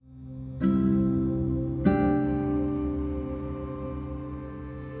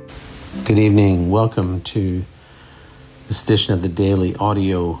Good evening. Welcome to this edition of the Daily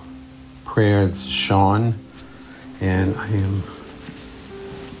Audio Prayer. This is Sean, and I am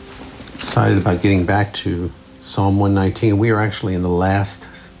excited about getting back to Psalm 119. We are actually in the last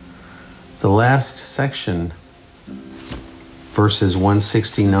section, verses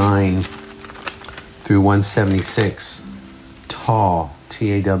 169 through 176. Taw,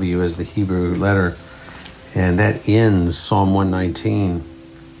 T-A-W is the Hebrew letter, and that ends Psalm 119.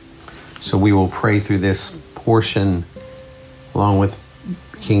 So we will pray through this portion along with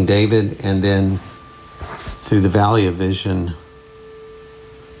King David, and then through the Valley of Vision,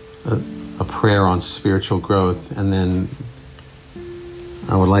 a prayer on spiritual growth. And then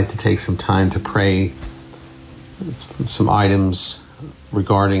I would like to take some time to pray some items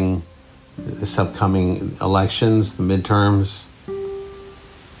regarding this upcoming elections, the midterms.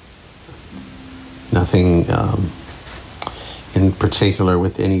 Nothing in particular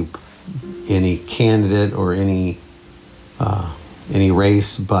with any candidate or any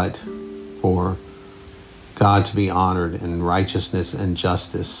race, but for God to be honored, and righteousness and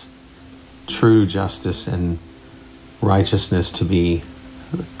justice, true justice and righteousness to be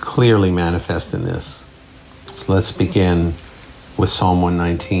clearly manifest in this. So let's begin with Psalm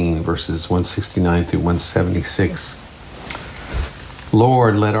 119, verses 169 through 176.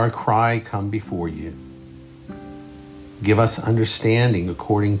 Lord, let our cry come before you. Give us understanding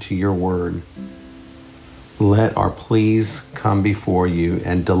according to your word. Let our pleas come before you,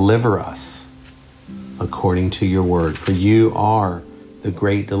 and deliver us according to your word. For you are the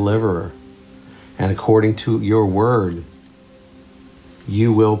great deliverer, and according to your word,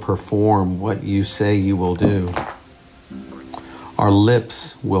 you will perform what you say you will do. Our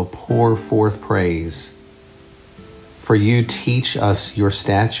lips will pour forth praise, for you teach us your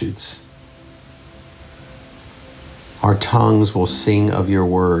statutes. Our tongues will sing of your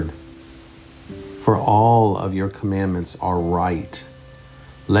word, for all of your commandments are right.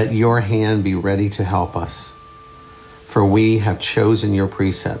 Let your hand be ready to help us, for we have chosen your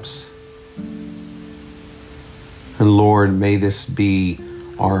precepts. And Lord, may this be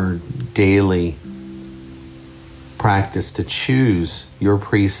our daily practice to choose your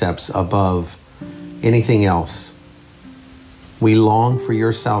precepts above anything else. We long for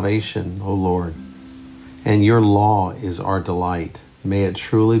your salvation, O Lord, and your law is our delight. May it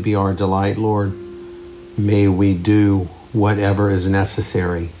truly be our delight, Lord. May we do whatever is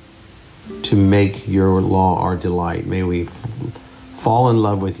necessary to make your law our delight. May we fall in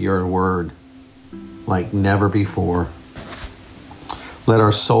love with your word like never before. Let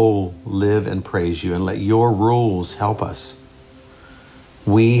our soul live and praise you, and let your rules help us.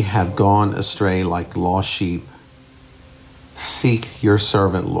 We have gone astray like lost sheep. Seek your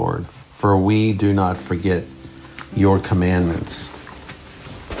servant, Lord, for we do not forget your commandments.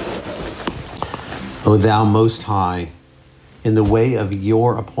 O thou most high, in the way of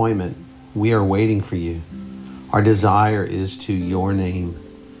your appointment, we are waiting for you. Our desire is to your name,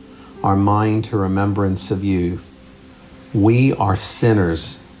 our mind to remembrance of you. We are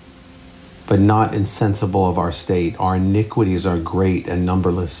sinners, but not insensible of our state. Our iniquities are great and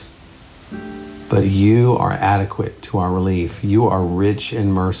numberless, but you are adequate to our relief. You are rich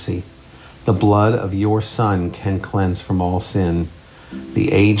in mercy. The blood of your Son can cleanse from all sin.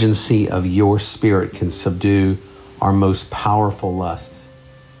 The agency of your Spirit can subdue our most powerful lusts.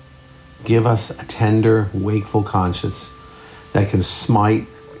 Give us a tender, wakeful conscience that can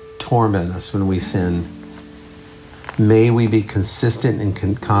torment us when we sin. May we be consistent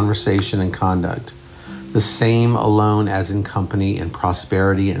in conversation and conduct, the same alone as in company, in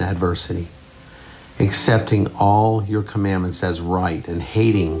prosperity and adversity, accepting all your commandments as right and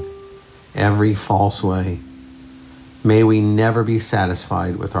hating every false way. May we never be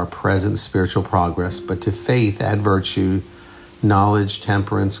satisfied with our present spiritual progress, but to faith add virtue, knowledge,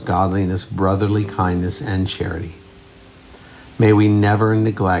 temperance, godliness, brotherly kindness, and charity. May we never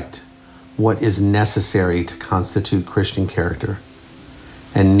neglect what is necessary to constitute Christian character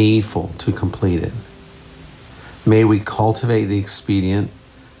and needful to complete it. May we cultivate the expedient,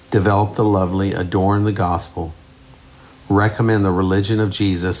 develop the lovely, adorn the gospel, recommend the religion of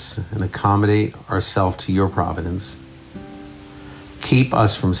Jesus, and accommodate ourselves to your providence. Keep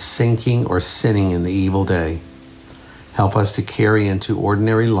us from sinking or sinning in the evil day. Help us to carry into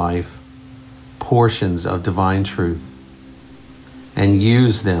ordinary life portions of divine truth and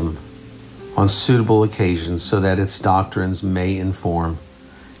use them on suitable occasions so that its doctrines may inform,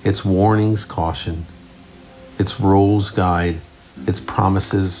 its warnings caution, its rules guide, its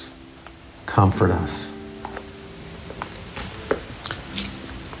promises comfort us.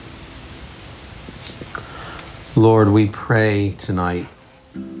 Lord, we pray tonight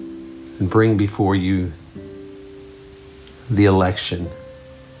and bring before you the election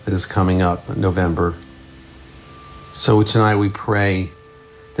that is coming up in November. So tonight we pray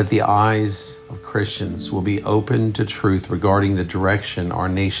that the eyes of Christians will be open to truth regarding the direction our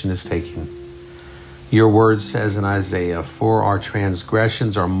nation is taking. Your word says in Isaiah, "For our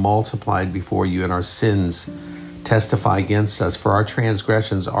transgressions are multiplied before you, and our sins testify against us. For our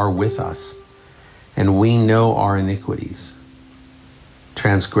transgressions are with us, and we know our iniquities,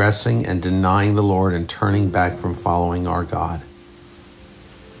 transgressing and denying the Lord and turning back from following our God."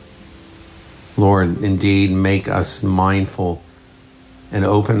 Lord, indeed, make us mindful and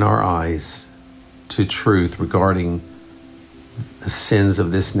open our eyes to truth regarding the sins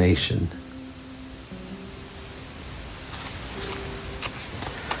of this nation.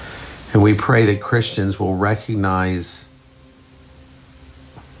 And we pray that Christians will recognize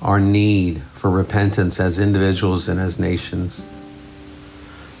our need for repentance as individuals and as nations,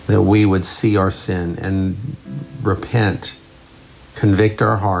 that we would see our sin and repent, convict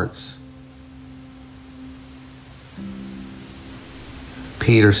our hearts.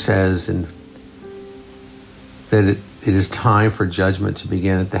 Peter says that it is time for judgment to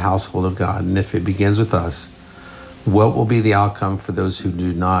begin at the household of God. And if it begins with us, what will be the outcome for those who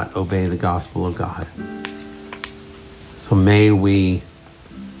do not obey the gospel of God? So may we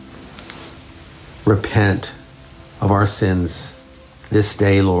repent of our sins this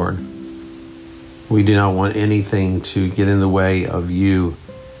day, Lord. We do not want anything to get in the way of you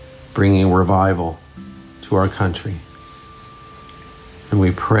bringing revival to our country. And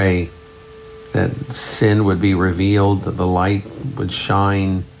we pray that sin would be revealed, that the light would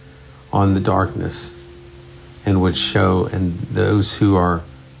shine on the darkness and would show, and those who are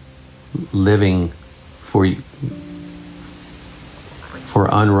living for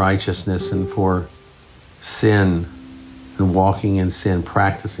unrighteousness and for sin and walking in sin,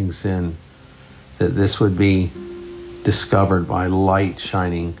 practicing sin, that this would be discovered by light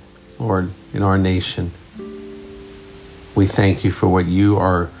shining, Lord, in our nation. We thank you for what you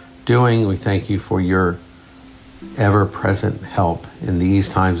are doing. We thank you for your ever-present help in these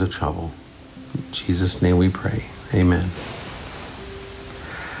times of trouble. In Jesus' name we pray. Amen.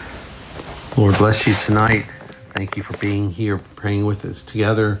 Lord, bless you tonight. Thank you for being here, praying with us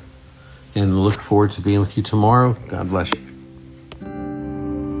together, and look forward to being with you tomorrow. God bless you.